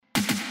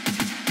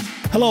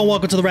Hello and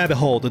welcome to The Rabbit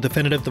Hole, the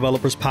Definitive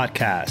Developers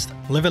Podcast,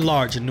 living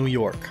large in New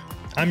York.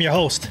 I'm your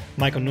host,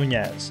 Michael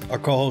Nunez, our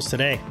co-host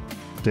today,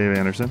 Dave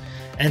Anderson.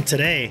 And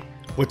today,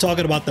 we're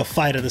talking about the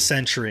fight of the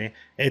century.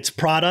 It's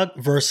product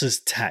versus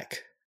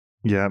tech.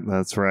 Yep,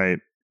 that's right.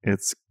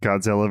 It's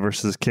Godzilla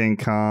versus King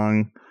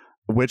Kong.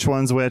 Which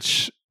one's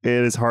which? It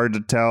is hard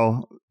to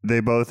tell. They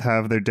both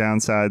have their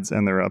downsides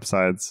and their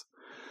upsides.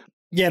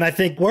 Yeah, and I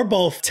think we're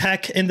both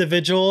tech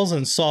individuals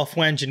and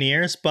software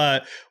engineers,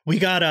 but we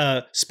got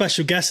a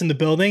special guest in the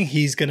building.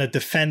 He's going to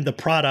defend the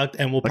product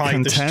and we'll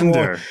probably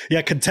destroy.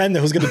 Yeah,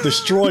 contender who's going to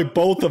destroy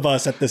both of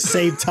us at the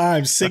same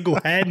time,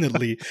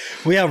 single-handedly.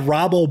 We have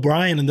Rob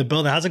O'Brien in the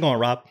building. How's it going,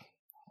 Rob?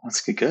 That's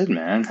good,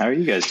 man. How are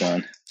you guys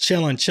doing?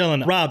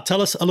 Chilling. Rob,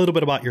 tell us a little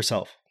bit about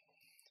yourself.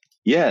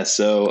 Yeah,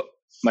 so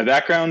my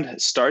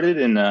background started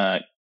in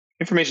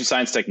information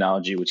science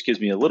technology, which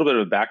gives me a little bit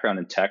of a background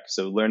in tech.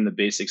 So learn the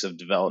basics of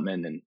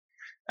development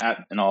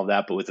and all of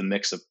that, but with a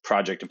mix of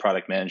project and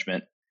product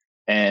management,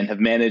 and have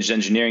managed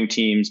engineering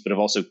teams, but have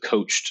also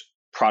coached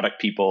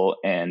product people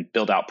and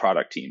built out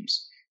product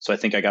teams. So I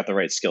think I got the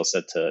right skill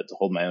set to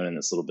hold my own in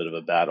this little bit of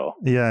a battle.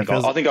 Yeah,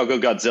 I think I'll go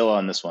Godzilla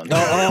on this one.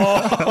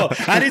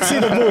 I didn't see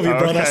the movie,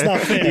 bro. Okay. That's not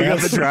fair. You got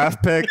the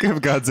draft pick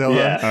of Godzilla?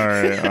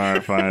 Yeah. All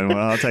right, fine. Well,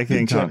 I'll take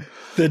King Kong.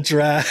 The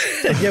draft.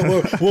 Yeah,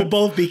 we'll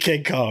both be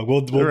King Kong.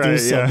 We'll do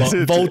some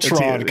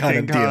Voltron kind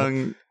of deal.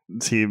 Kong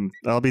team.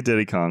 I'll be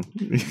Diddy Kong.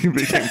 You can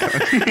be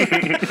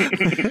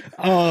King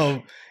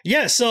Kong.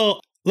 Yeah, so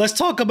let's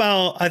talk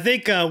about, I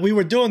think we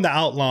were doing the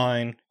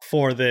outline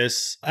for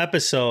this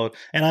episode,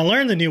 and I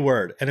learned a new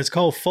word, and it's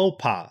called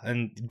faux pas.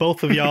 And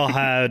both of y'all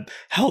had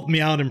helped me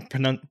out in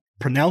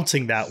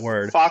pronouncing that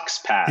word. Fox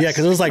pass. Yeah,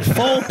 because it was like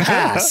faux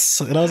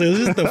pass. And I was like, is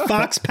this the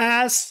fox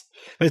pass?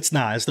 It's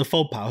not. It's the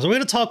faux pas. So we're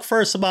going to talk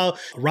first about,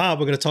 Rob,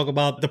 we're going to talk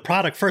about the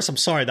product first. I'm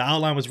sorry. The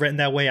outline was written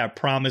that way. I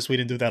promise we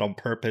didn't do that on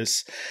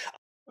purpose.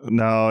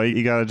 No,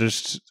 you got to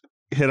just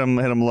hit him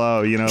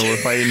low. You know, we're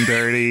fighting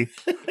dirty.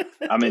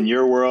 I'm in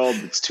your world.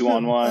 It's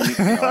 2-on-1.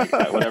 You know, like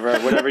that.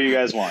 Whatever you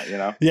guys want, you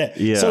know?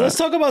 Yeah. So let's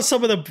talk about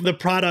some of the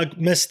product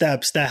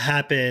missteps that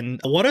happen.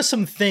 What are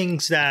some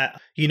things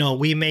that,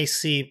 we may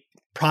see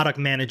product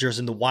managers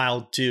in the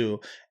wild do,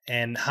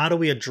 and how do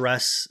we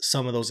address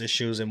some of those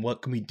issues, and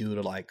what can we do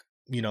to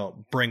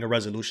bring a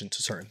resolution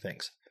to certain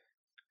things?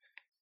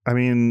 I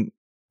mean,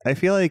 I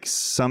feel like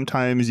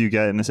sometimes you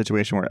get in a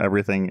situation where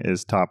everything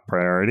is top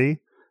priority,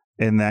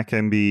 and that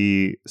can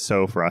be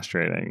so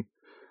frustrating.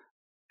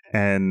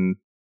 And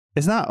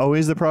it's not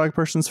always the product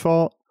person's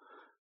fault,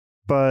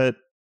 but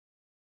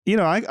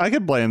I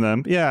could blame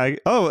them. Yeah.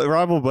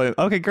 Rob will blame.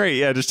 Okay, great.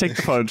 Yeah, just take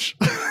the punch.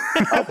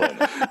 I'll blame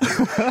them.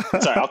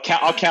 Sorry,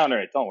 I'll counter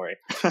it. Don't worry.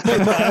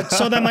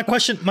 So then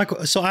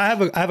so I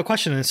have a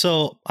question. And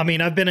so, I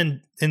mean, I've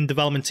been in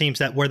development teams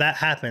where that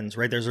happens,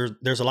 right?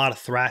 There's a lot of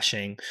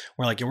thrashing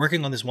where you're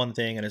working on this one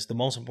thing and it's the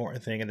most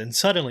important thing, and then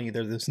suddenly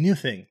there's this new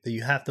thing that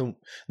you have to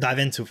dive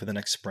into for the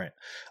next sprint.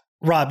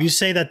 Rob, you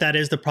say that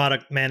is the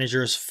product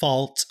manager's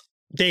fault.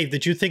 Dave,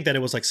 did you think that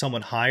it was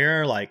someone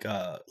higher, like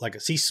a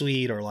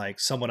C-suite, or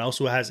someone else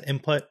who has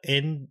input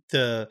in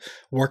the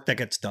work that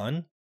gets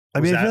done? I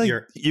mean, I feel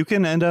like you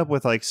can end up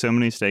with so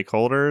many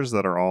stakeholders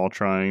that are all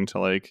trying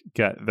to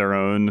get their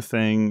own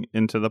thing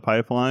into the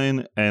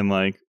pipeline,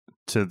 and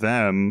to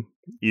them,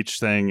 each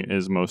thing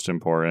is most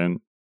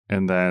important.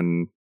 And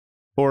then,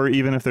 or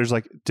even if there's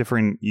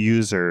different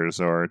users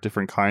or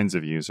different kinds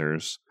of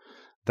users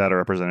that are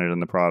represented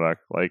in the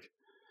product,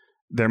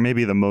 there may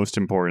be the most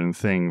important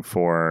thing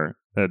for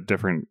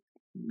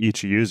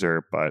each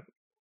user, but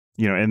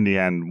in the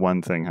end,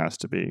 one thing has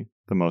to be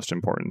the most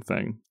important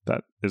thing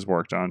that is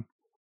worked on.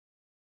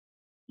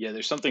 Yeah,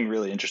 there's something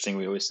really interesting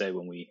we always say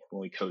when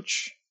we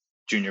coach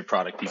junior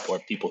product people or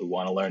people who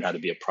want to learn how to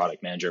be a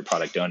product manager, a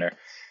product owner.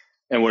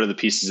 And one of the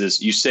pieces is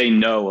you say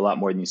no a lot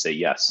more than you say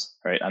yes,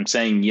 right? I'm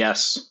saying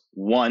yes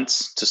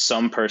once to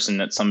some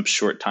person at some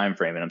short time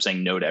frame, and I'm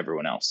saying no to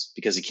everyone else,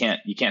 because you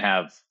can't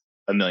have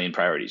a million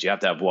priorities. You have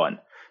to have one.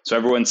 So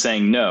everyone's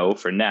saying no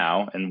for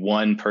now, and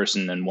one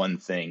person and one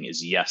thing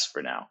is yes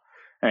for now.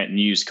 All right, and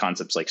you use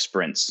concepts like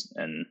sprints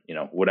and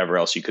whatever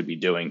else you could be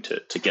doing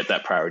to get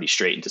that priority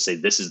straight, and to say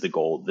this is the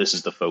goal, this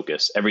is the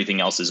focus. Everything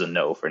else is a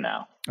no for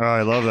now. Oh,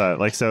 I love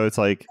that. So it's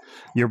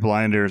your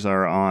blinders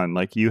are on.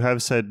 You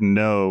have said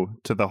no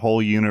to the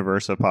whole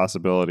universe of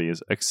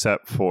possibilities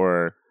except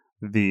for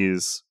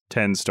these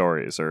 10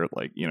 stories, or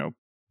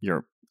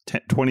your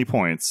 20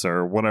 points,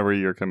 or whatever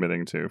you're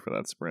committing to for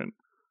that sprint.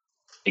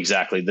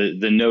 Exactly.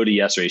 The no to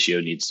yes ratio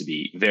needs to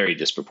be very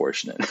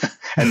disproportionate.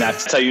 And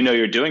that's how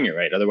you're doing it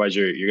right. Otherwise,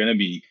 you're going to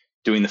be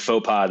doing the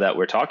faux pas that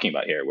we're talking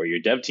about here, where your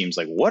dev team's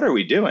what are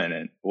we doing?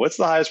 And what's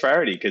the highest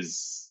priority?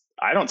 Because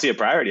I don't see a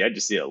priority. I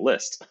just see a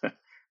list.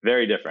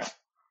 Very different.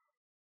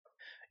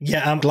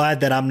 Yeah, I'm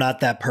glad that I'm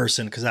not that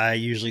person, because I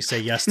usually say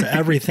yes to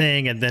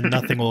everything and then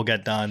nothing will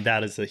get done.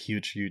 That is a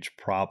huge, huge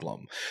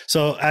problem.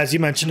 So as you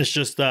mentioned, it's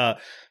just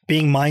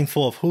being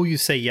mindful of who you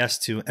say yes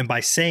to. And by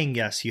saying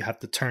yes, you have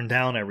to turn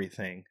down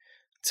everything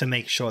to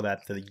make sure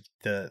that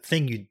the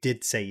thing you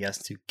did say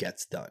yes to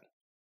gets done.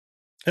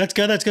 That's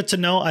good. That's good to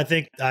know. I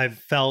think I've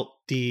felt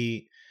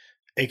the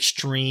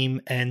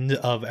extreme end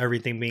of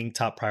everything being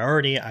top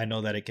priority. I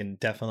know that it can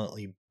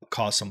definitely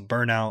cause some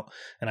burnout.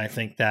 And I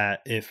think that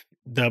if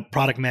the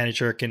product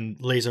manager can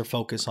laser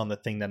focus on the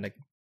thing that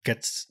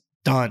gets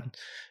done,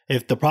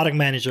 if the product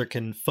manager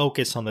can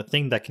focus on the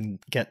thing that can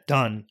get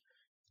done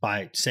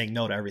by saying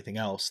no to everything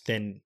else,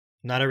 then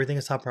not everything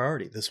is top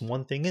priority. This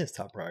one thing is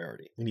top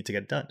priority. We need to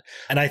get done.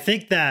 And I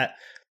think that,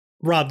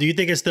 Rob, do you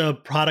think it's the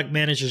product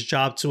manager's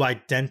job to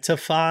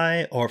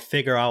identify or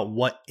figure out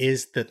what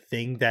is the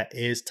thing that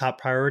is top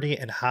priority,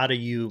 and how do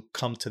you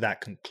come to that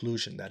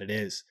conclusion that it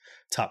is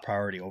top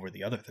priority over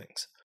the other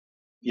things?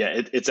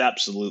 Yeah, it's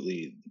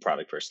absolutely the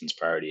product person's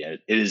priority. And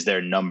it is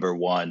their number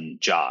one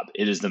job.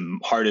 It is the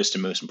hardest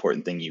and most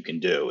important thing you can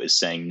do, is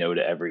saying no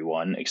to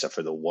everyone except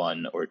for the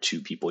one or two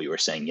people you are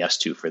saying yes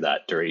to for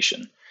that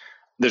duration.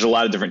 There's a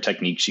lot of different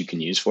techniques you can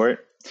use for it.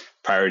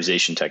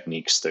 Prioritization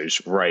techniques,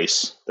 there's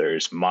Rice,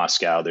 there's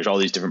Moscow, there's all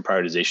these different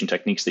prioritization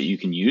techniques that you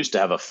can use to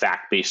have a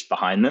fact-based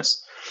behind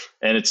this.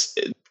 And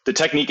the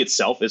technique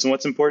itself isn't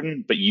what's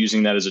important, but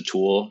using that as a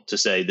tool to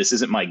say, this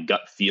isn't my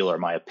gut feel or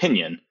my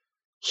opinion.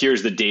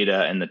 Here's the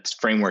data and the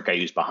framework I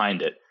use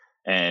behind it.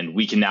 And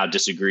we can now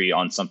disagree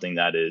on something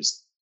that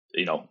is,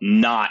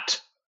 not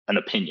an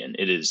opinion.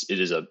 It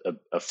is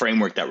a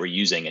framework that we're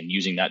using, and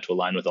using that to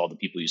align with all the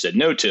people you said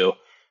no to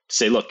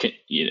say, look,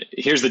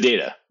 here's the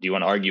data. Do you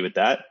want to argue with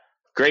that?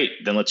 Great.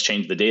 Then let's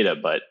change the data.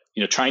 But,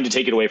 trying to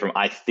take it away from,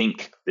 I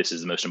think this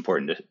is the most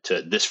important,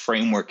 to this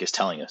framework is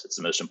telling us it's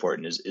the most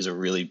important, is a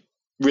really,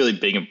 really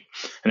big and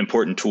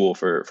important tool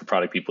for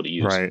product people to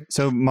use. Right.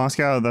 So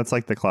Moscow, that's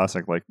like the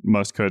classic, like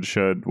must, could,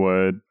 should,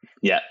 would.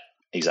 Yeah,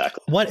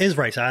 exactly. What is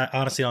Rice? I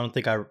honestly don't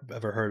think I've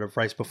ever heard of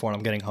Rice before, and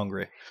I'm getting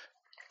hungry.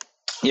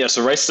 Yeah,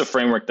 so Rice is a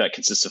framework that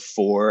consists of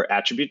 4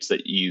 attributes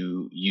that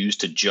you use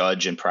to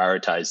judge and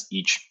prioritize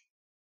each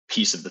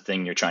piece of the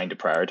thing you're trying to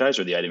prioritize,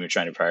 or the item you're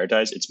trying to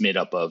prioritize. It's made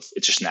up of,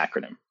 it's just an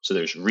acronym. So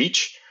there's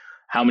reach.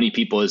 How many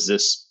people is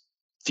this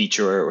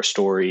feature or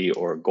story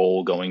or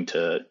goal going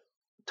to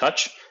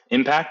touch?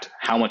 Impact.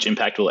 How much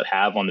impact will it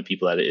have on the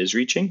people that it is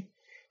reaching?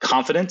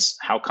 Confidence.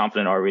 How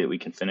confident are we that we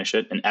can finish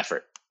it? And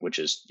effort, which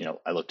is,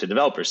 I look to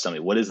developers, tell me,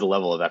 what is the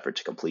level of effort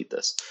to complete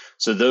this?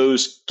 So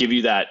those give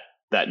you that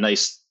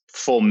nice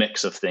full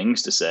mix of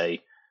things to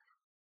say,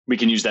 we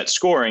can use that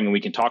scoring and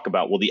we can talk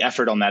about, well, the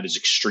effort on that is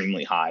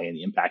extremely high and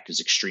the impact is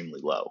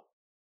extremely low.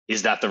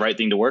 Is that the right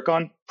thing to work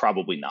on?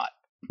 Probably not.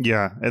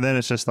 Yeah. And then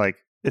it's just like,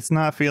 it's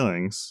not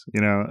feelings.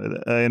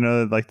 I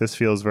know like this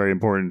feels very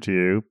important to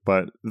you,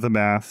 but the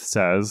math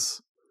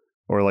says,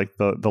 or like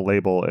the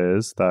label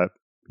is that,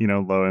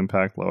 low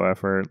impact, low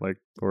effort, like,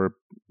 or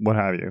what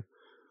have you.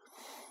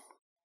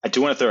 I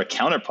do want to throw a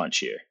counterpunch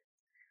here.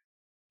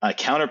 A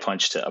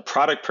counterpunch to a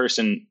product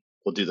person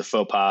will do the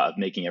faux pas of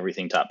making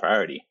everything top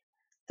priority.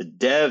 The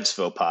dev's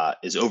faux pas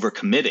is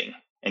overcommitting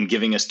and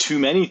giving us too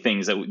many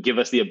things that would give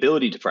us the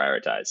ability to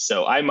prioritize.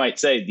 So I might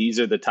say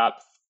these are the top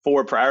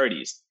 4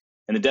 priorities.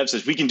 And the dev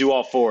says, we can do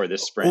all 4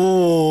 this sprint.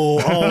 No,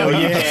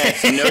 you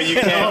can't. No,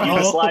 you can't. You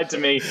just lied to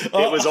me.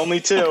 It was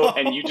only 2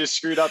 and you just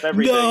screwed up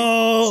everything.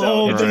 No.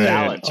 So it's Right. a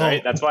balance,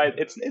 right? That's why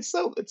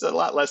it's a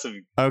lot less of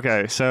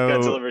Okay. So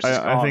Godzilla versus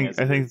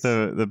I think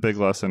the big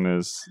lesson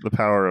is the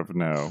power of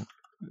no.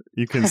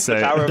 You can say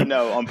the power of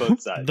no on both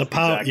sides. The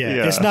power, Exactly.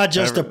 yeah. It's not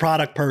just the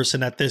product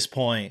person at this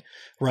point,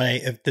 right?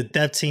 If the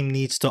dev team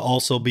needs to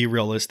also be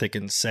realistic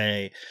and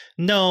say,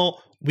 no,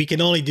 we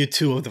can only do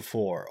 2 of the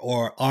 4,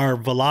 or our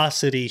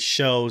velocity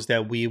shows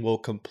that we will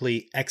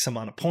complete X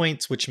amount of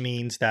points, which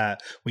means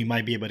that we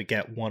might be able to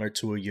get 1 or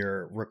 2 of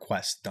your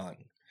requests done.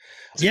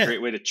 It's a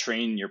great way to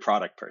train your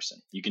product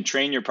person. You can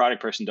train your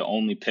product person to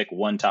only pick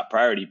one top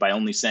priority by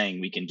only saying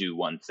we can do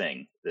one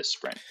thing this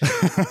sprint.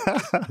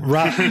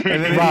 Rob, and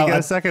then if you get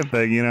a second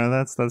thing,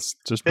 that's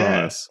just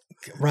bonus.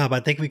 Rob, I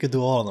think we could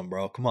do all of them,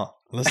 bro. Come on.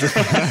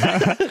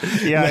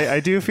 Yeah,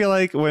 I do feel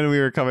like when we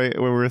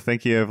were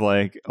thinking of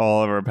like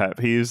all of our pet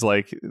peeves,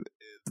 like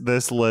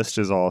this list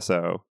is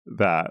also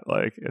that.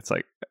 Like, it's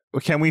like,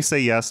 can we say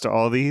yes to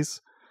all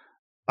these?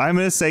 I'm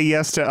going to say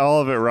yes to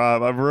all of it,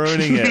 Rob. I'm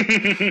ruining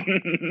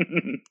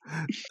it.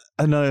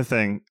 Another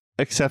thing,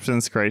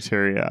 acceptance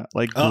criteria,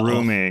 like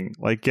grooming,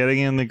 like getting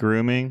in the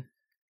grooming.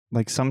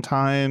 Like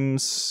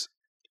sometimes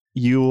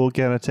you will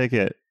get a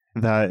ticket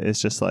that is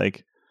just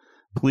like,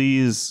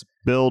 please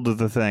build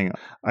the thing.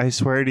 I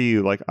swear to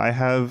you, like I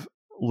have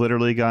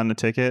literally gotten a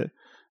ticket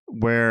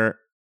where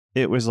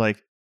it was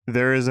like,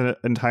 there is an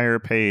entire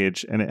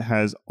page and it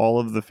has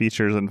all of the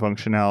features and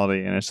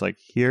functionality. And it's like,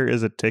 here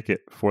is a ticket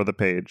for the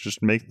page.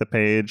 Just make the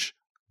page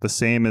the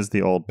same as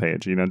the old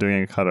page, doing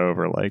a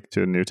cutover like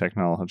to a new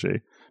technology.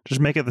 Just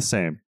make it the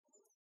same.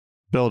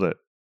 Build it.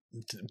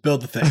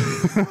 Build the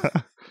thing.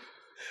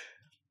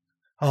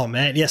 Oh,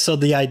 man. Yeah. So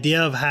the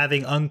idea of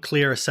having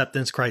unclear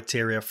acceptance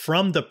criteria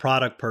from the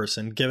product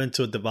person given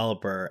to a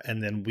developer,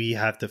 and then we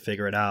have to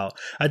figure it out.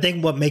 I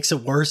think what makes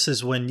it worse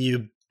is when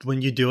you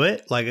when you do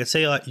it, like let's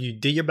say you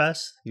did your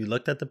best, you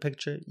looked at the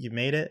picture, you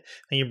made it,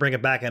 and you bring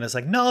it back, and it's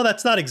like, no,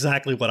 that's not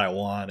exactly what I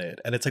wanted,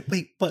 and it's like,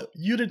 wait, but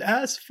you didn't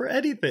ask for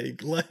anything,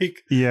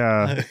 like,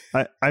 yeah.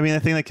 I mean, the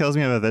thing that kills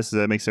me about this is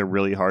it makes it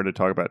really hard to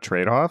talk about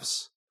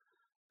trade-offs.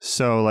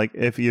 So like,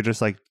 if you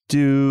just like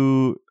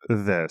do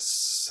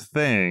this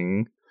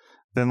thing,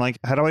 then like,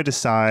 how do I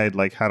decide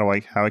like how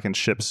I can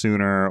ship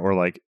sooner, or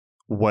like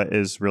what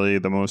is really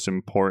the most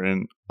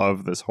important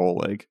of this whole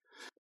like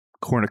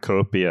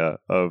cornucopia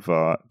of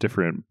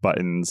different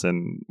buttons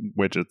and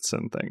widgets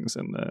and things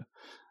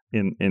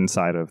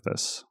inside of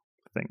this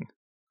thing?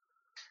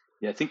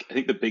 Yeah, I think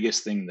the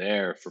biggest thing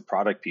there for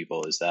product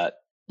people is that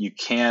you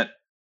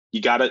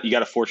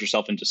gotta force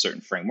yourself into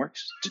certain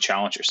frameworks to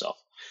challenge yourself.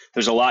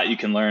 There's a lot you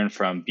can learn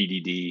from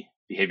BDD,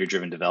 behavior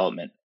driven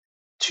development,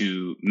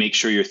 to make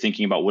sure you're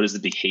thinking about what is the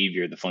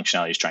behavior the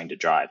functionality is trying to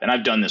drive. And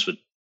I've done this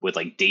with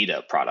like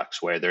data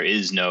products where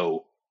there's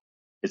no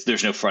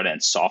front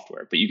end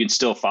software, but you can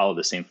still follow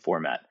the same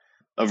format.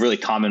 A really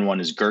common one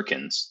is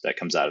gherkins that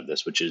comes out of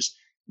this, which is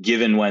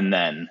given, when,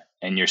 then.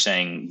 And you're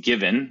saying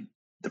given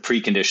the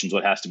preconditions,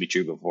 what has to be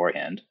true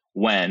beforehand,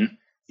 when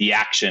the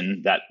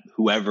action that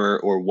whoever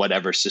or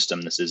whatever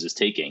system this is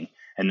taking,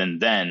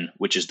 and then,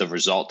 which is the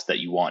result that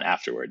you want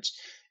afterwards.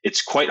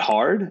 It's quite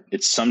hard.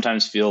 It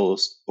sometimes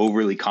feels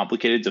overly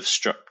complicated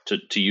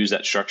to use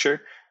that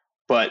structure.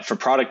 But for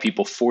product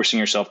people, forcing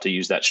yourself to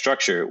use that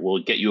structure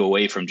will get you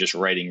away from just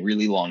writing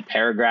really long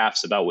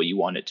paragraphs about what you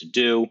want it to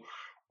do,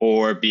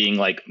 or being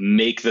like,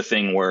 make the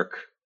thing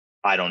work.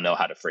 I don't know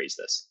how to phrase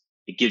this.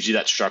 It gives you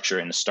that structure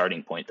and a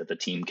starting point that the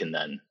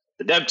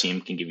dev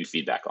team can give you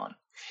feedback on.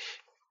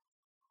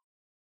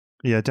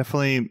 Yeah, it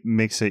definitely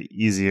makes it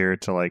easier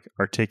to like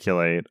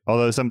articulate.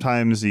 Although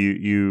sometimes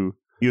you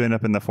end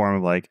up in the form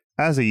of like,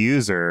 as a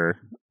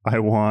user, I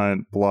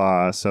want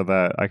blah so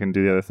that I can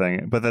do the other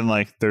thing. But then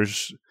like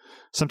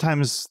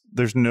sometimes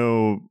there's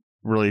no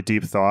really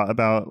deep thought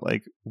about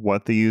like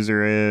what the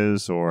user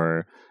is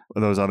or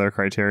those other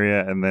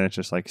criteria, and then it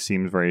just like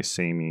seems very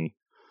samey.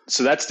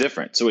 So that's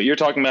different. So what you're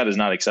talking about is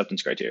not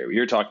acceptance criteria. What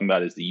you're talking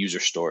about is the user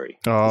story.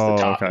 Oh,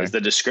 okay. Is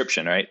the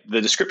description, right? The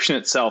description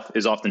itself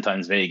is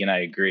oftentimes vague, and I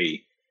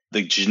agree.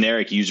 The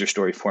generic user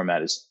story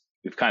format is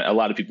a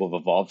lot of people have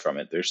evolved from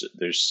it.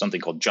 There's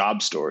something called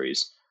job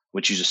stories,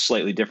 which use a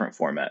slightly different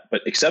format.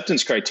 But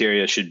acceptance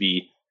criteria should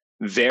be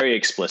very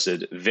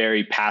explicit,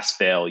 very pass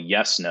fail,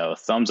 yes, no,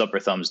 thumbs up or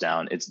thumbs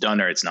down. It's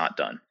done or it's not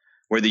done.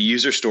 Where the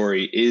user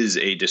story is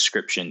a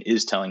description,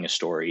 is telling a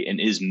story, and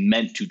is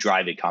meant to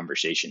drive a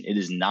conversation. It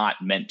is not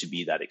meant to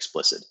be that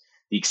explicit.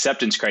 The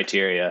acceptance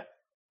criteria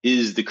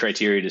is the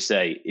criteria to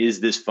say, is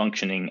this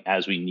functioning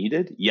as we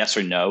needed? Yes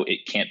or no.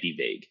 It can't be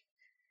vague.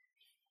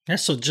 Yeah,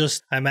 so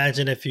just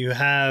imagine if you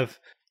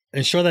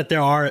ensure that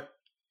there are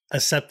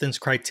acceptance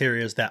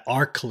criteria that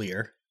are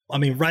clear. I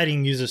mean,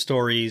 writing user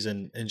stories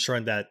and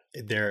ensuring that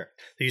the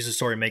user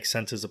story makes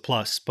sense is a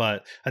plus.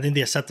 But I think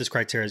the acceptance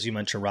criteria, as you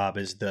mentioned, Rob,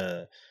 is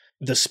the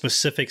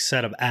specific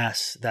set of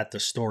asks that the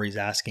story is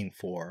asking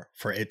for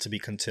it to be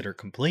considered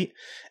complete.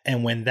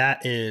 And when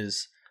that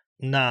is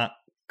not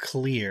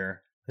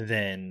clear,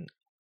 then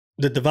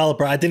the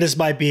developer, I think this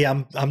might be,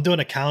 I'm doing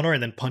a counter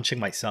and then punching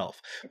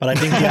myself. But I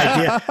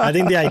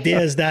think the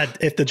idea is that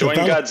if the join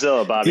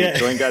Godzilla, Bobby, yeah.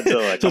 Join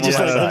Godzilla.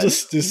 I'm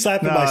just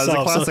slapping myself. It's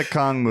a classic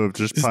Kong move.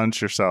 Just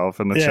punch yourself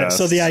in the chest.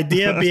 So the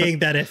idea being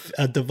that if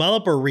a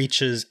developer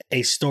reaches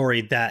a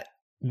story that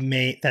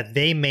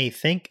they may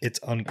think it's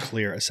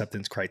unclear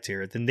acceptance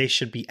criteria, then they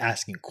should be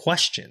asking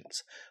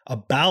questions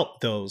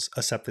about those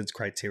acceptance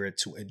criteria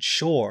to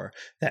ensure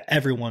that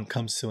everyone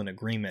comes to an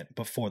agreement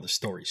before the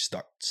story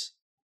starts.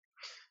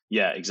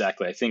 Yeah,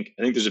 exactly. I think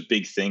there's a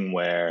big thing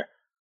where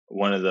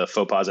one of the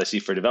faux pas I see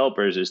for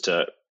developers is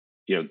to,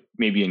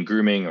 maybe in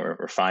grooming or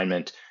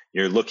refinement,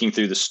 you're looking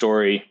through the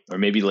story, or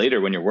maybe later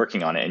when you're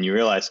working on it, and you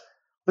realize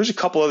there's a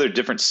couple other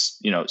different,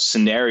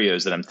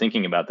 scenarios that I'm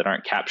thinking about that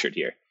aren't captured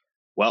here.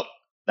 Well,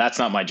 that's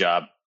not my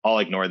job. I'll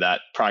ignore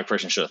that. Product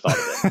person should have thought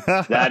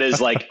of it. That is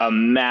like a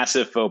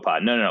massive faux pas.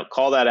 No.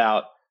 Call that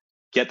out.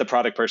 Get the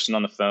product person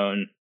on the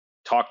phone.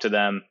 Talk to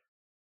them.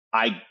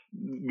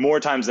 More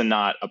times than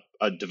not,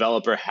 a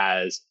developer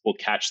will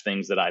catch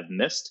things that I've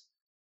missed,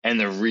 and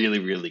they're really,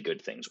 really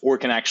good things, or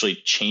can actually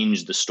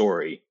change the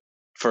story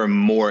for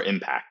more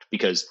impact.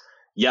 Because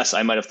yes,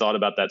 I might have thought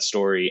about that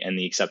story and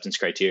the acceptance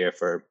criteria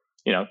for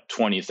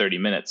 20, 30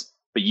 minutes.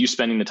 But you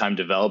spending the time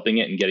developing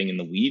it and getting in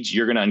the weeds,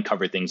 you're going to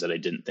uncover things that I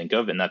didn't think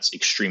of. And that's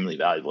extremely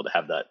valuable to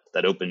have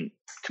that open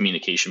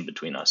communication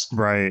between us.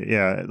 Right.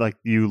 Yeah. Like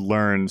you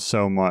learn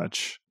so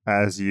much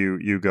as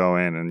you go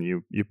in and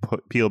you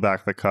peel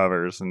back the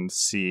covers and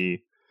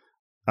see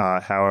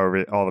how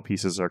all the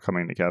pieces are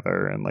coming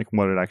together and like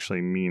what it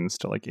actually means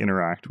to like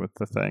interact with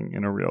the thing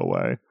in a real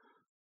way.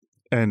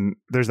 And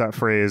there's that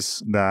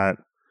phrase that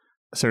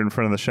a certain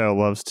friend of the show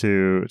loves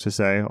to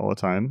say all the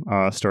time,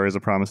 story is a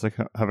promise to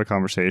have a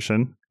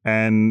conversation.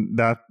 And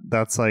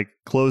that's like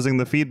closing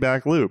the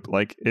feedback loop.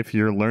 Like if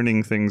you're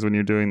learning things when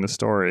you're doing the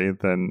story,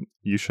 then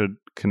you should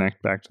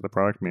connect back to the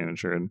product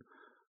manager, and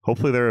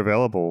hopefully they're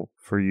available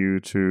for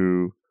you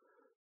to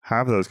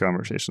have those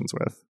conversations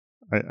with.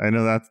 I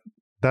know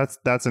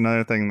that's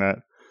another thing that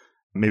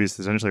maybe it's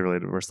essentially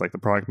related, where it's like the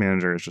product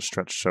manager is just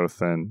stretched so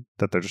thin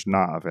that they're just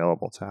not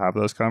available to have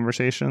those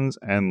conversations,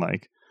 and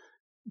like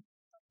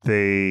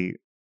they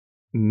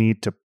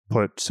need to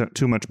put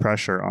too much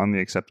pressure on the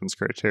acceptance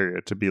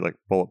criteria to be like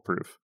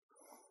bulletproof.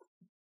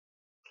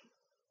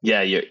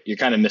 Yeah, you're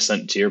kind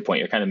of to your point,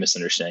 you're kind of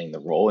misunderstanding the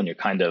role, and you're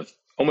kind of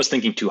almost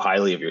thinking too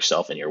highly of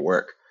yourself and your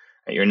work.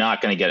 You're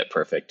not going to get it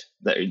perfect.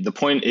 The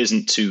point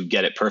isn't to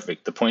get it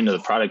perfect. The point of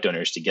the product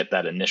owner is to get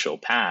that initial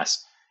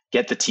pass,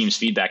 get the team's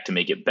feedback to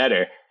make it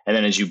better, and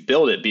then as you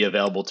build it, be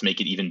available to make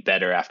it even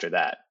better after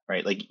that,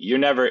 right? Like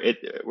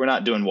we're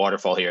not doing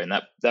waterfall here, and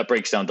that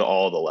breaks down to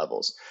all the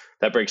levels.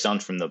 That breaks down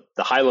from the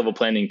high level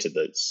planning to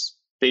the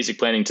basic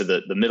planning to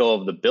the middle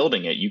of the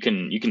building it. You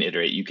can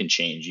iterate, you can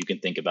change, you can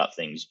think about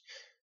things.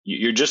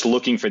 You're just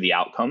looking for the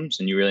outcomes,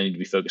 and you really need to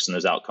be focused on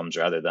those outcomes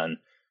rather than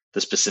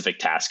the specific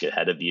task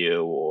ahead of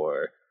you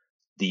or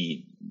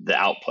the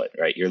output,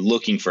 right? You're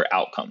looking for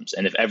outcomes.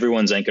 And if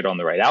everyone's anchored on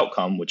the right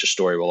outcome, which a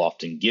story will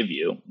often give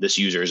you, this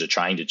user is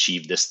trying to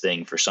achieve this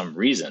thing for some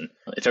reason.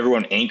 If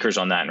everyone anchors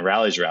on that and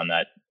rallies around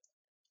that,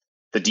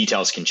 the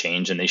details can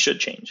change, and they should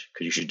change,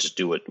 because you should just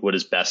do what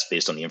is best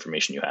based on the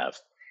information you have.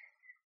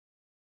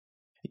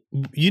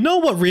 You know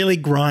what really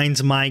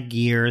grinds my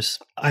gears?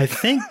 I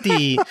think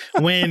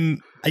when,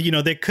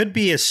 there could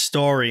be a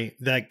story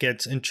that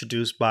gets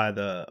introduced by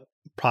the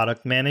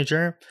product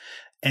manager,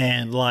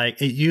 and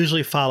like it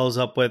usually follows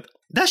up with,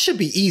 that should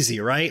be easy,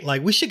 right?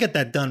 Like we should get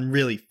that done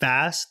really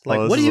fast.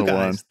 Like, what do you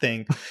guys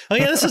think? Oh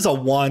yeah, this is a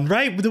 1,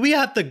 right? Do we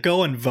have to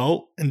go and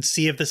vote and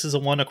see if this is a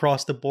 1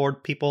 across the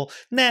board, people?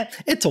 Nah,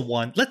 it's a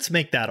 1. Let's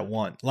make that a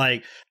 1.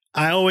 Like,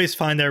 I always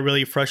find that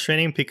really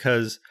frustrating,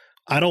 because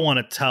I don't want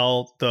to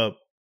tell the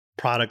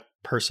product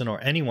person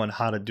or anyone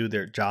how to do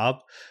their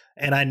job.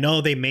 And I know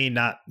they may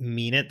not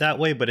mean it that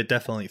way, but it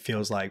definitely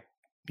feels like,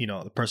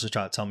 the person's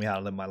trying to tell me how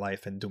to live my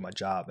life and do my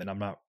job. And I'm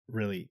not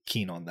really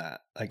keen on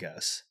that, I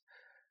guess.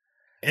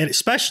 And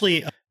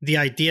especially the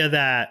idea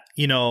that,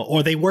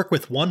 or they work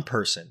with one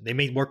person. They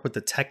may work with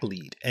the tech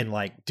lead and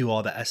like do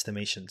all the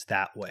estimations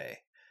that way.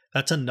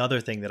 That's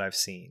another thing that I've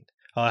seen.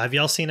 Have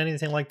y'all seen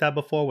anything like that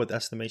before, with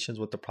estimations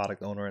with the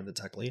product owner and the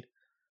tech lead?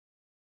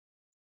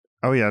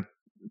 Oh yeah,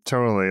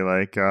 totally.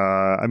 Like,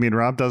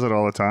 Rob does it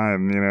all the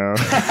time,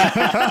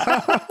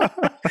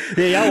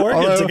 Yeah, y'all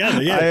working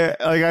together.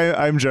 Yeah,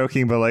 I'm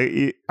joking, but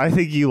like, I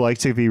think you like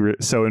to be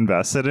so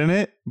invested in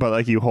it, but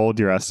like you hold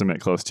your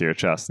estimate close to your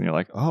chest, and you're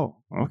like, oh,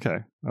 okay,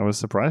 I was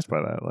surprised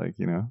by that, like,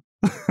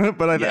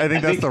 But I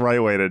think that's the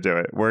right way to do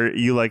it, where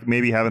you like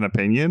maybe have an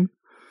opinion,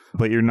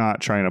 but you're not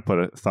trying to put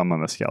a thumb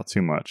on the scale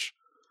too much.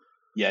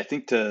 Yeah, I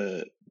think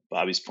to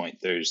Bobby's point,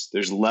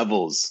 there's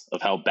levels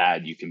of how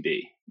bad you can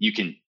be. You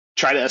can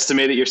try to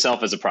estimate it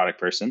yourself as a product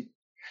person.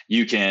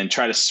 You can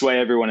try to sway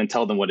everyone and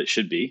tell them what it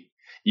should be.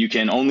 You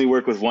can only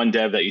work with one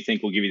dev that you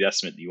think will give you the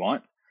estimate that you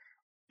want.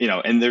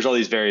 And there's all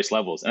these various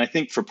levels. And I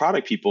think for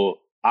product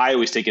people, I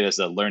always take it as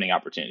a learning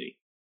opportunity.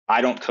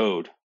 I don't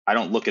code. I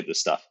don't look at this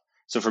stuff.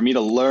 So for me to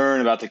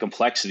learn about the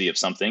complexity of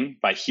something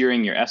by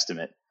hearing your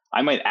estimate,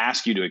 I might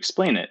ask you to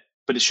explain it,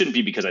 but it shouldn't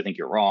be because I think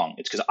you're wrong.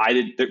 It's because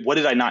what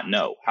did I not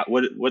know?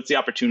 What's the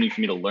opportunity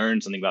for me to learn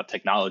something about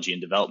technology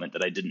and development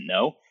that I didn't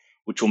know,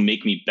 which will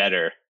make me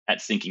better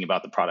at thinking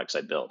about the products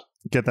I build?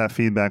 Get that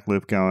feedback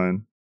loop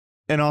going.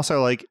 And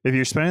also, like, if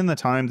you're spending the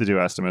time to do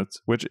estimates,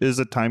 which is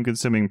a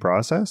time-consuming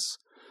process,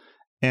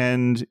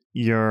 and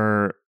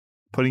you're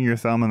putting your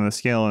thumb on the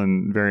scale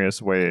in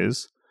various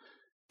ways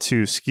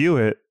to skew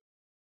it,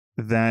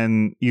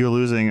 then you're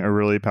losing a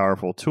really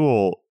powerful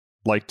tool,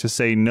 like to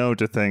say no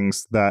to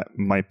things that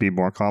might be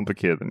more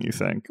complicated than you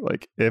think.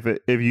 Like, if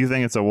you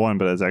think it's a 1,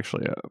 but it's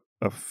actually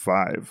a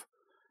 5,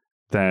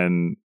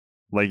 then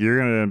like you're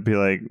gonna be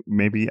like,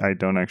 maybe I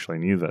don't actually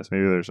need this.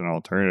 Maybe there's an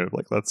alternative.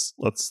 Like, let's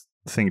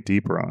think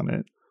deeper on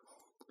it.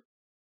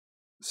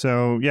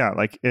 So yeah,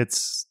 like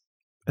it's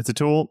a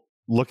tool.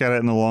 Look at it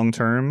in the long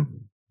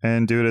term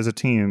and do it as a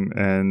team,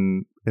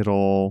 and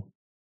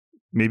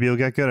maybe you'll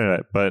get good at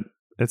it, but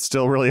it's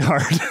still really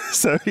hard.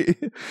 So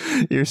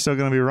you're still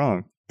going to be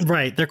wrong.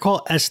 Right. They're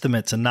called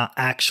estimates and not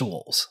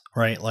actuals,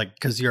 right? Like,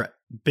 because you're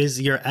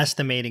busy, you're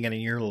estimating and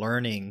you're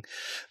learning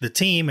the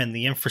team and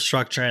the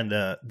infrastructure and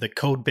the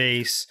code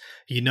base.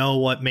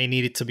 What may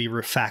need it to be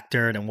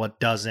refactored and what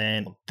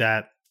doesn't.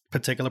 That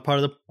particular part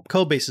of the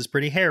code base is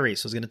pretty hairy,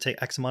 so it's going to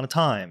take X amount of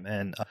time.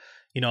 And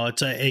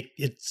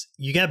it's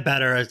you get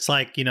better. It's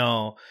like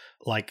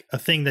like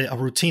a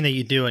routine that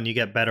you do, and you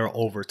get better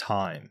over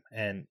time.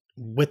 And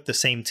with the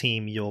same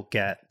team, you'll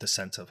get the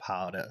sense of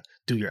how to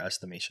do your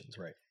estimations,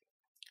 right?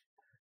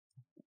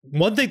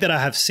 One thing that I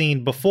have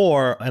seen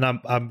before, and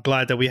I'm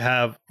glad that we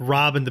have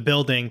Rob in the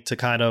building to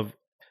kind of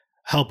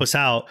help us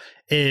out,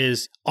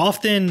 is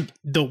often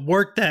the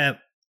work that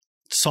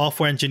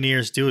software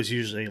engineers do is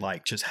usually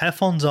like just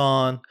headphones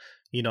on,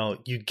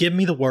 you give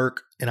me the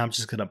work and I'm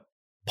just going to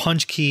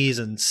punch keys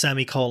and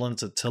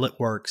semicolons until it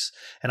works.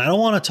 And I don't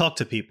want to talk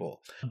to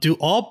people. Do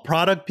all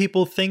product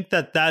people think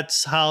that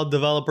that's how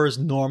developers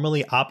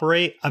normally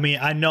operate? I mean,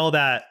 I know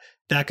that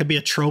that could be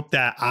a trope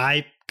that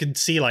I can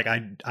see. Like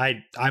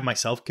I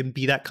myself can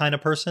be that kind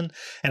of person.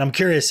 And I'm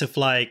curious if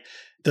like,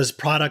 does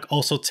product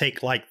also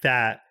take like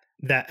that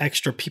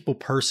extra people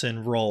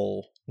person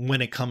role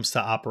when it comes to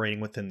operating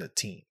within the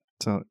team?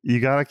 So you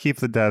got to keep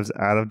the devs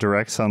out of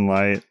direct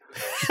sunlight.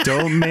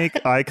 Don't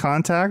make eye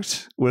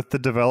contact with the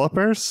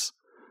developers.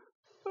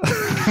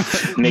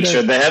 Make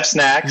sure they have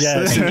snacks.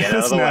 Yes. And get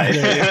out of the way.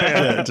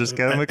 Yeah. Just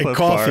get them a Cliff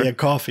coffee Bar. and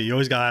coffee. You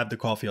always gotta have the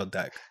coffee on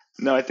deck.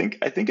 No, I think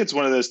it's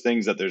one of those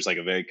things that there's like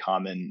a very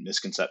common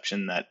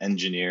misconception that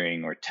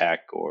engineering or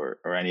tech or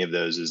any of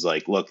those is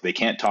like, look, they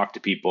can't talk to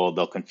people,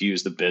 they'll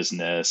confuse the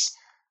business.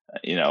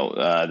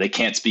 They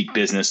can't speak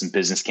business and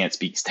business can't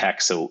speak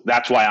tech. So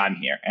that's why I'm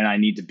here. And I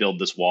need to build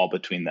this wall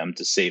between them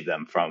to save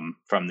them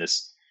from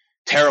this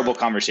terrible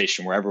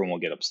conversation where everyone will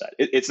get upset.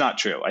 It's not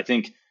true. I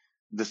think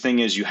the thing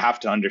is you have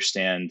to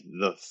understand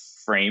the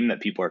frame that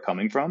people are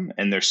coming from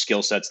and their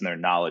skill sets and their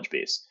knowledge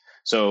base.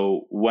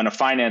 So when a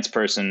finance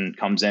person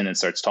comes in and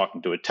starts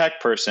talking to a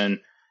tech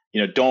person,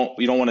 you don't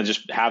want to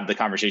just have the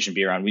conversation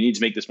be around, we need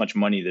to make this much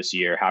money this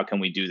year. How can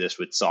we do this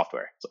with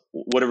software? So,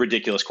 what a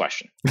ridiculous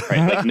question,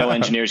 right? Like no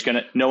engineer's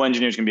gonna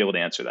be able to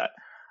answer that.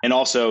 And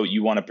also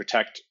you want to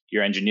protect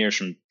your engineers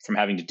from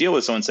having to deal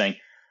with someone saying,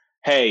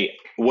 hey,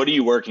 what are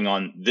you working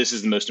on? This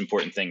is the most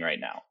important thing right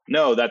now.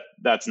 No,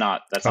 that's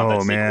not.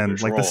 Oh man,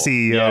 like role. the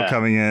CEO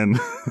coming in.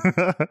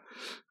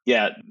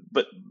 Yeah,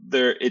 but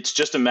it's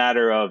just a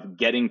matter of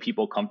getting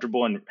people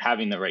comfortable and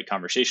having the right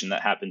conversation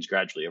that happens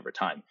gradually over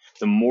time.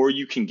 The more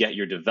you can get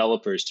your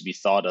developers to be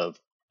thought of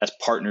as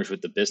partners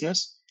with the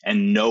business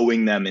and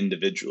knowing them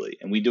individually.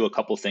 And we do a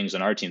couple things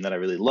on our team that I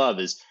really love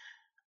is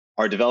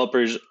our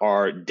developers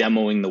are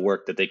demoing the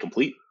work that they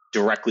complete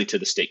directly to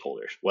the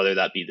stakeholders, whether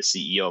that be the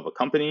CEO of a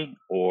company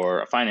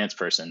or a finance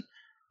person.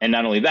 And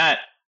not only that,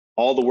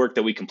 all the work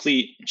that we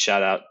complete, and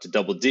shout out to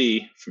Double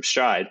D from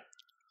Stride,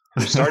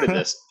 who started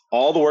this,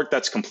 all the work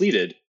that's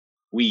completed,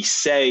 we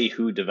say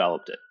who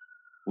developed it.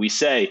 We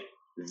say,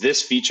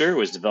 this feature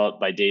was developed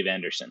by Dave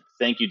Anderson.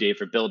 Thank you, Dave,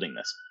 for building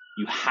this.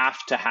 You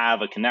have to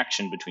have a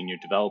connection between your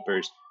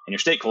developers and your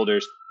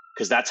stakeholders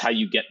because that's how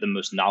you get the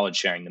most knowledge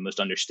sharing, the most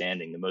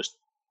understanding, the most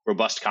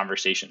robust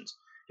conversations.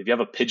 If you have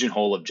a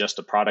pigeonhole of just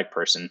a product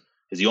person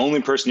is the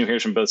only person who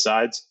hears from both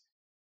sides,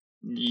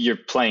 you're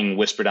playing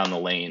Whisper Down the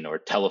Lane or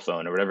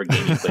Telephone or whatever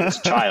game you played as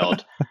a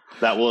child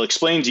that will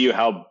explain to you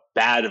how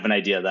bad of an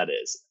idea that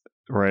is.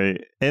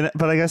 Right.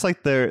 But I guess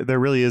like there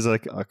really is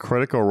like a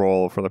critical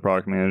role for the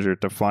product manager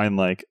to find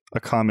like a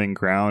common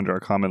ground or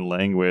a common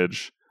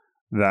language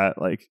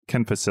that like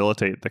can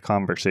facilitate the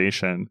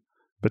conversation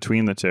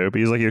between the two.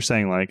 Because like you're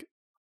saying, like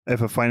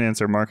if a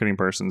finance or marketing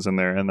person's in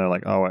there and they're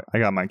like, oh, I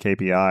got my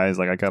KPIs,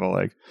 like I gotta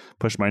like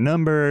push my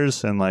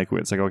numbers, and like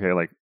it's like, okay,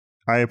 like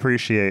I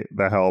appreciate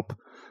the help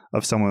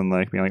of someone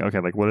like being like, okay,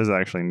 like what does it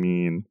actually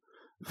mean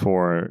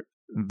for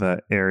the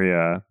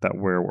area that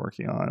we're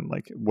working on?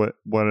 Like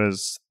what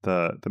is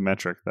the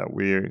metric that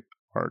we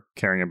are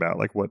caring about?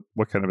 Like what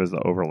kind of is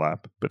the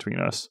overlap between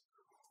us?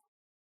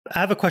 I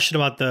have a question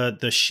about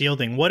the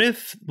shielding. What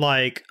if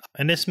like,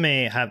 and this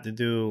may have to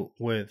do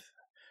with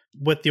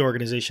the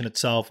organization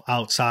itself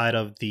outside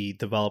of the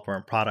developer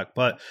and product,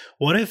 but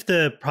what if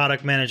the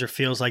product manager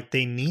feels like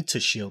they need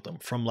to shield them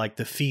from like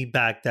the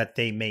feedback that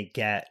they may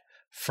get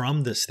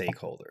from the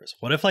stakeholders?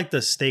 What if like the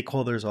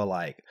stakeholders are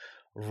like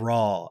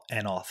raw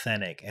and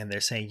authentic and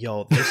they're saying,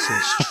 yo, this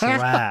is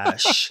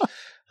trash.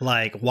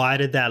 Like, why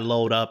did that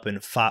load up in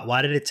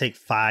why did it take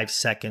 5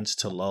 seconds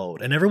to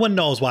load? And everyone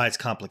knows why it's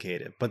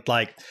complicated, but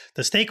like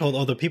the stakeholder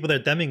or the people they're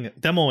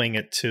demoing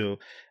it to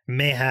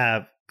may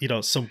have,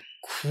 some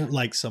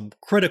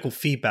critical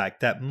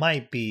feedback that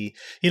might be,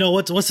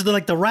 what's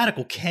the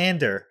radical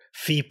candor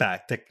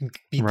feedback that can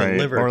be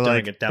delivered or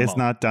during like, a demo. It's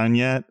not done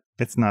yet.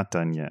 It's not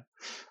done yet.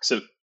 So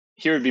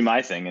here would be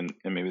my thing, and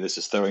maybe this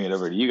is throwing it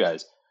over to you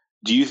guys.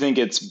 Do you think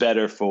it's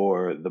better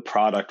for the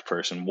product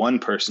person, one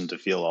person, to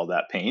feel all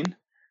that pain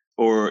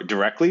or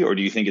directly, or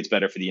do you think it's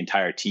better for the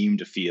entire team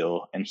to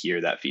feel and hear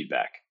that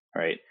feedback,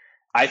 right?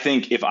 I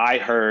think if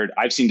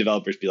I've seen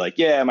developers be like,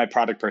 yeah, my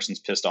product person's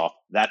pissed off.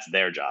 That's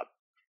their job.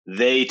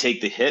 They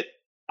take the hit.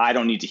 I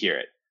don't need to hear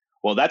it.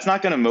 Well, that's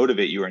not going to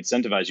motivate you or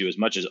incentivize you as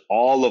much as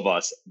all of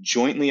us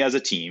jointly as a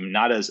team,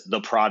 not as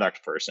the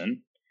product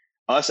person,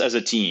 us as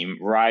a team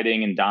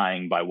riding and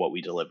dying by what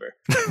we deliver.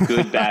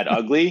 Good, bad,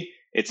 ugly.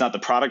 It's not the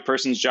product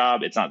person's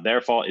job. It's not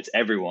their fault. It's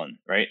everyone,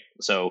 right?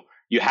 So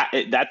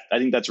I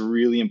think that's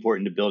really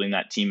important to building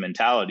that team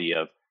mentality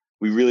of,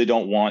 we really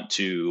don't want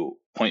to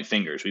point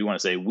fingers. We want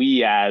to say,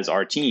 we as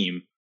our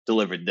team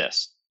delivered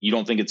this. You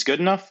don't think it's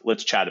good enough?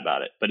 Let's chat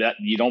about it. But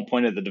you don't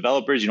point at the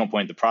developers. You don't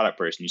point at the product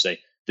person. You say,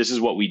 this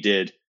is what we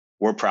did.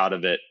 We're proud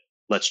of it.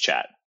 Let's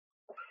chat.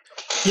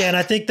 Yeah. And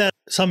I think that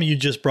something you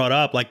just brought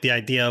up, like the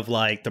idea of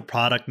like the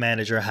product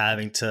manager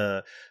having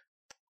to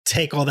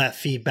take all that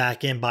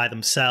feedback in by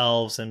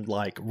themselves and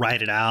like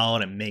write it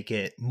out and make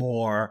it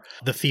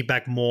the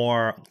feedback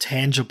more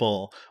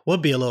tangible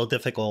would be a little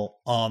difficult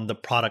on the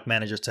product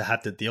managers to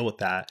have to deal with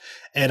that.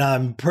 And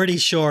I'm pretty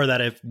sure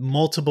that if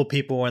multiple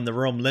people were in the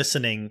room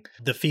listening,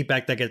 the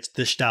feedback that gets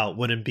dished out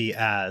wouldn't be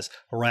as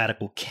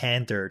radical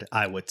candored,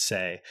 I would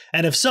say.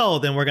 And if so,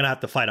 then we're going to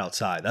have to fight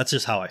outside. That's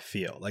just how I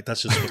feel. Like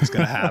that's just what's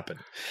going to happen.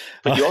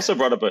 But you also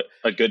brought up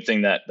a good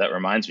thing that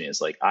reminds me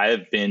is like I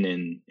have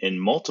been in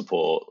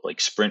multiple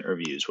like sprint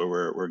reviews where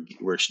we're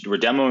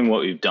demoing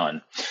what we've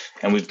done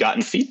and we've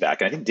gotten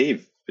feedback. And I think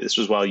Dave, this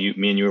was while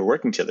me and you were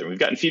working together. We've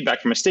gotten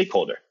feedback from a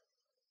stakeholder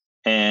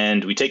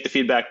and we take the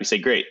feedback. We say,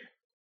 great,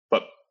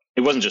 but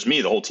it wasn't just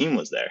me. The whole team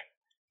was there.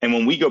 And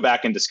when we go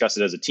back and discuss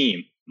it as a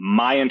team,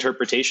 my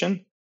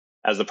interpretation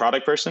as the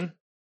product person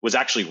was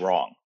actually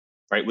wrong,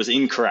 right? Was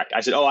incorrect.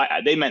 I said,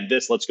 they meant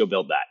this. Let's go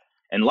build that.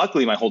 And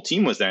luckily my whole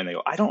team was there and they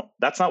go,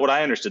 that's not what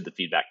I understood the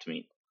feedback to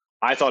mean.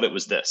 I thought it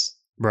was this.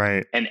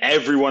 Right. And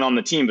everyone on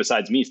the team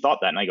besides me thought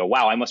that. And I go,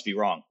 wow, I must be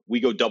wrong. We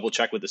go double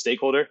check with the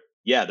stakeholder.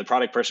 Yeah, the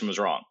product person was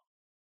wrong.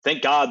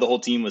 Thank God the whole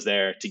team was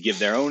there to give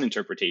their own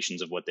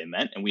interpretations of what they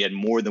meant. And we had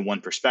more than one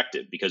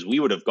perspective because we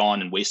would have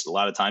gone and wasted a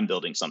lot of time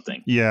building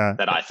something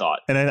that I thought.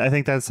 And I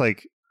think that's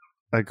like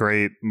a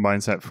great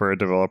mindset for a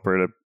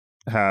developer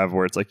to have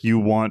where it's like you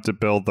want to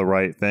build the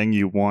right thing.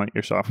 You want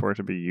your software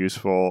to be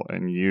useful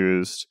and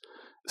used.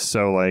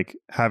 So like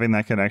having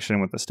that connection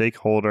with the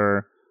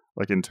stakeholder,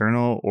 like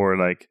internal or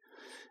like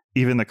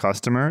even the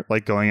customer,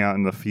 like going out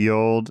in the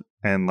field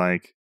and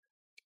like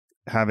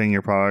having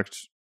your product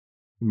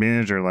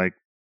manager like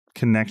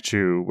connect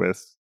you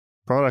with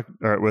product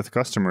or with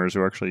customers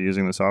who are actually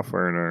using the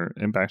software and are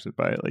impacted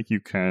by it. Like you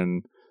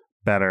can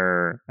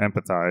better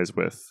empathize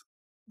with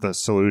the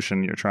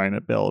solution you're trying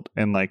to build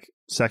and like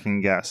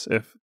second guess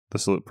if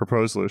the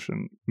proposed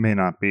solution may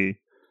not be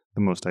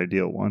the most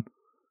ideal one.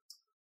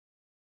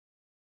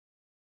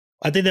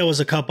 I think there was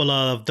a couple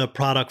of the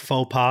product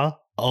faux pas,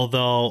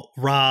 although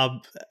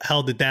Rob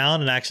held it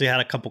down and actually had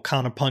a couple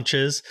counter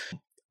punches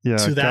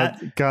to that.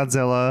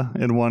 Godzilla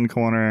in one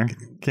corner,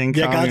 King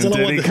Kong Godzilla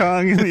and Diddy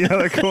Kong in the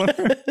other corner.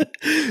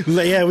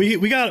 Yeah,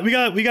 we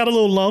got a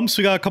little lumps.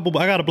 I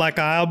got a black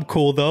eye. I'm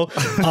cool though.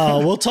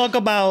 We're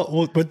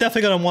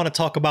definitely gonna want to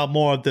talk about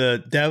more of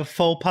the dev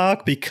faux pas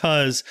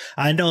because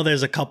I know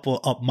there's a couple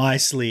up my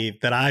sleeve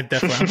that I'm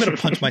gonna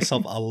punch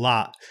myself a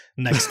lot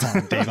next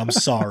time, Dave. I'm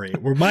sorry.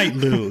 We might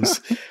lose.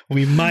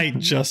 We might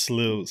just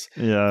lose.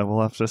 Yeah,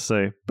 we'll have to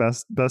say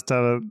best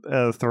out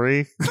of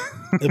 3.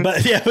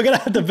 But yeah, we're gonna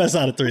have the best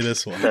out of 3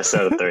 this one. Best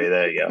out of 3.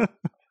 There you go.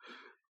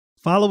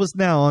 Follow us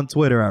now on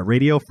Twitter at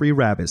Radio Free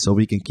Rabbit so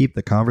we can keep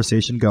the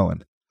conversation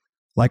going.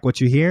 Like what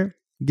you hear?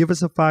 Give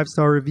us a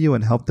 5-star review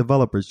and help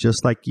developers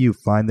just like you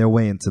find their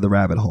way into the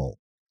rabbit hole.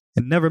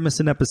 And never miss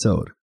an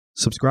episode.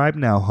 Subscribe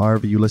now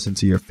however you listen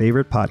to your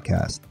favorite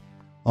podcast.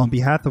 On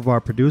behalf of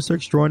our producer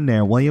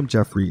extraordinaire, William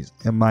Jeffries,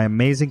 and my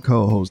amazing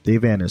co-host,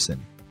 Dave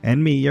Anderson,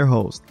 and me, your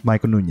host,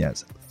 Michael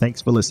Nunez,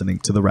 thanks for listening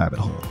to The Rabbit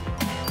Hole.